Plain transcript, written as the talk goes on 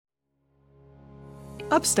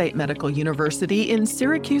Upstate Medical University in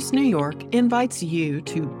Syracuse, New York invites you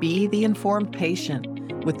to be the informed patient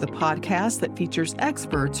with the podcast that features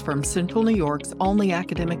experts from Central New York's only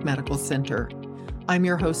academic medical center. I'm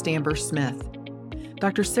your host, Amber Smith.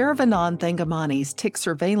 Dr. Saravanan Thangamani's tick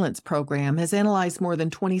surveillance program has analyzed more than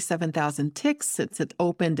 27,000 ticks since it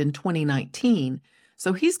opened in 2019,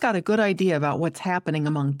 so he's got a good idea about what's happening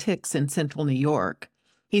among ticks in Central New York.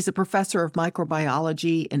 He's a professor of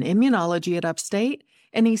microbiology and immunology at Upstate,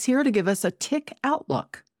 and he's here to give us a tick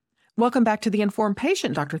outlook. Welcome back to The Informed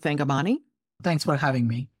Patient, Dr. Thangamani. Thanks for having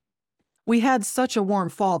me. We had such a warm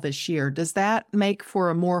fall this year. Does that make for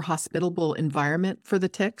a more hospitable environment for the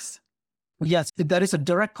ticks? Yes, there is a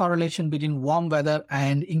direct correlation between warm weather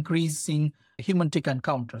and increasing human tick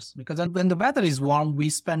encounters. Because when the weather is warm, we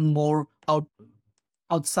spend more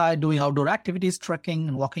outside doing outdoor activities, trekking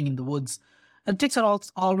and walking in the woods. And ticks are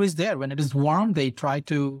always there. When it is warm, they try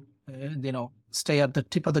to, stay at the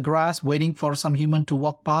tip of the grass, waiting for some human to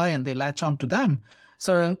walk by, and they latch on to them.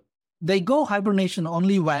 So they go hibernation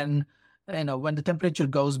only when the temperature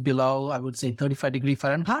goes below, I would say, 35 degrees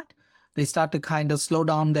Fahrenheit. They start to kind of slow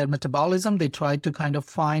down their metabolism. They try to kind of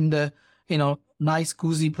find, nice,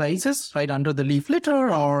 cozy places right under the leaf litter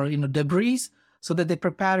or, debris, so that they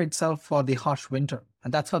prepare itself for the harsh winter.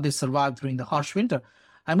 And that's how they survive during the harsh winter.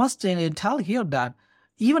 I must tell here that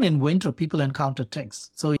even in winter, people encounter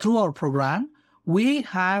ticks. So through our program, we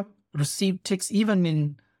have received ticks even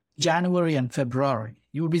in January and February.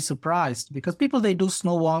 You would be surprised because people, they do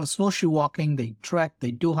snowshoe walking, they trek, they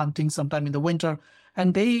do hunting sometime in the winter,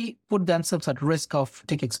 and they put themselves at risk of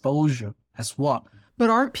tick exposure as well. But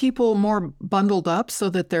aren't people more bundled up so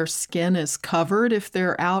that their skin is covered if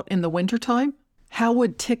they're out in the wintertime? How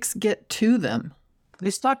would ticks get to them? They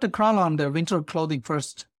start to crawl on their winter clothing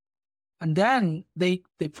first. And then they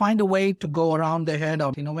find a way to go around their head.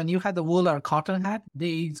 Or, when you have the wool or cotton hat,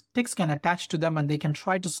 these ticks can attach to them and they can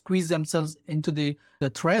try to squeeze themselves into the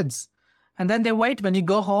threads. And then they wait when you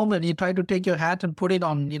go home and you try to take your hat and put it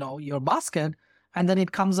on, your basket. And then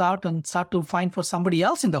it comes out and start to find for somebody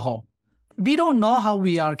else in the home. We don't know how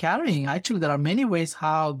we are carrying. Actually, there are many ways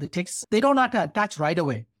how the ticks, they don't have to attach right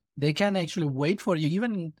away. They can actually wait for you.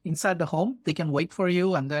 Even inside the home, they can wait for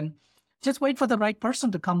you and then just wait for the right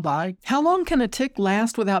person to come by. How long can a tick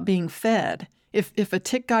last without being fed? If a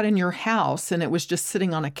tick got in your house and it was just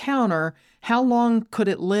sitting on a counter, how long could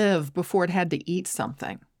it live before it had to eat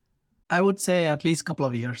something? I would say at least a couple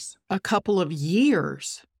of years. A couple of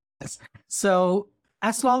years? Yes. So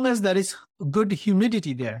as long as there is good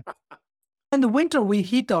humidity there. In the winter, we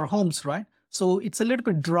heat our homes, right? So it's a little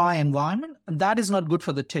bit dry environment, and that is not good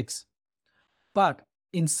for the ticks. But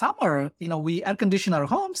in summer, we air condition our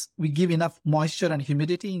homes. We give enough moisture and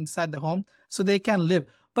humidity inside the home so they can live.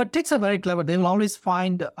 But ticks are very clever. They will always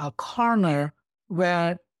find a corner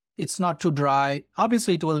where it's not too dry.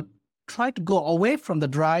 Obviously, it will try to go away from the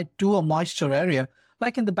dry to a moisture area,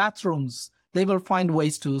 like in the bathrooms. They will find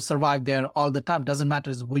ways to survive there all the time. Doesn't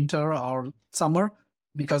matter if it's winter or summer,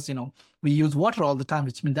 because, we use water all the time,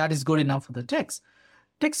 which means that is good enough for the ticks.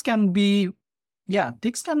 Ticks can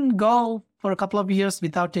go for a couple of years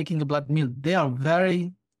without taking a blood meal. They are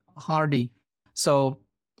very hardy. So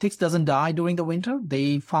ticks doesn't die during the winter.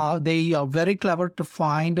 They are very clever to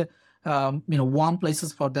find, warm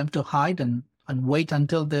places for them to hide and wait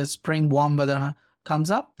until the spring warm weather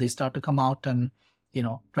comes up. They start to come out and,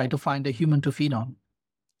 try to find a human to feed on.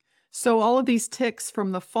 So all of these ticks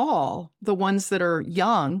from the fall, the ones that are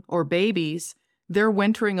young or babies, they're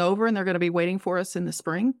wintering over and they're going to be waiting for us in the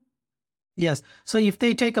spring? Yes. So if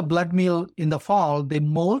they take a blood meal in the fall, they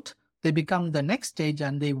molt, they become the next stage,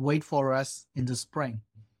 and they wait for us in the spring.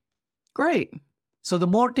 Great. So the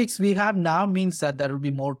more ticks we have now means that there will be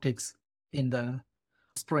more ticks in the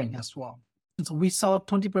spring as well. And so we saw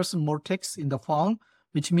 20% more ticks in the fall,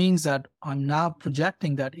 which means that I'm now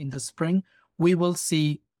projecting that in the spring, we will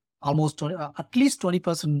see almost at least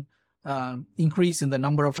 20% increase in the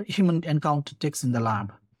number of human encounter ticks in the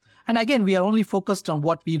lab. And again, we are only focused on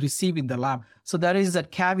what we receive in the lab. So there is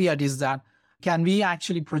that caveat is that, can we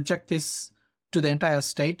actually project this to the entire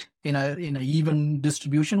state in a even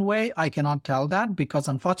distribution way? I cannot tell that because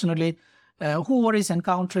unfortunately, whoever is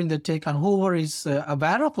encountering the tick and whoever is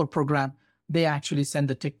aware of our program, they actually send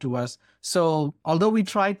the tick to us. So although we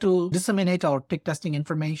try to disseminate our tick testing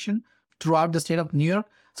information throughout the state of New York,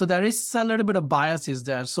 so there is a little bit of biases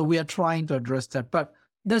there. So we are trying to address that. But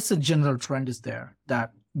there's a general trend is there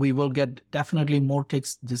that we will get definitely more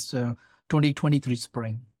ticks this 2023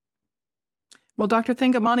 spring. Well, Dr.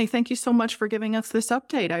 Thangamani, thank you so much for giving us this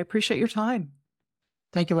update. I appreciate your time.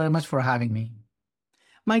 Thank you very much for having me.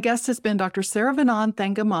 My guest has been Dr. Saravanan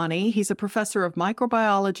Thangamani. He's a professor of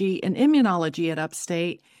microbiology and immunology at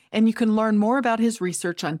Upstate, and you can learn more about his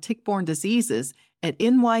research on tick-borne diseases at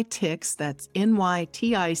NYTicks, that's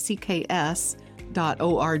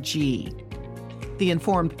NYTICKS.org. The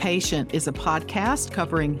Informed Patient is a podcast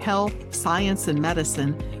covering health, science, and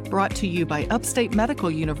medicine brought to you by Upstate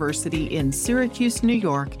Medical University in Syracuse, New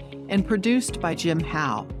York, and produced by Jim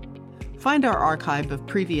Howe. Find our archive of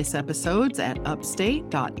previous episodes at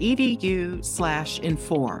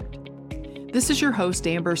upstate.edu/informed. This is your host,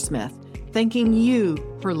 Amber Smith, thanking you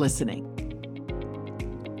for listening.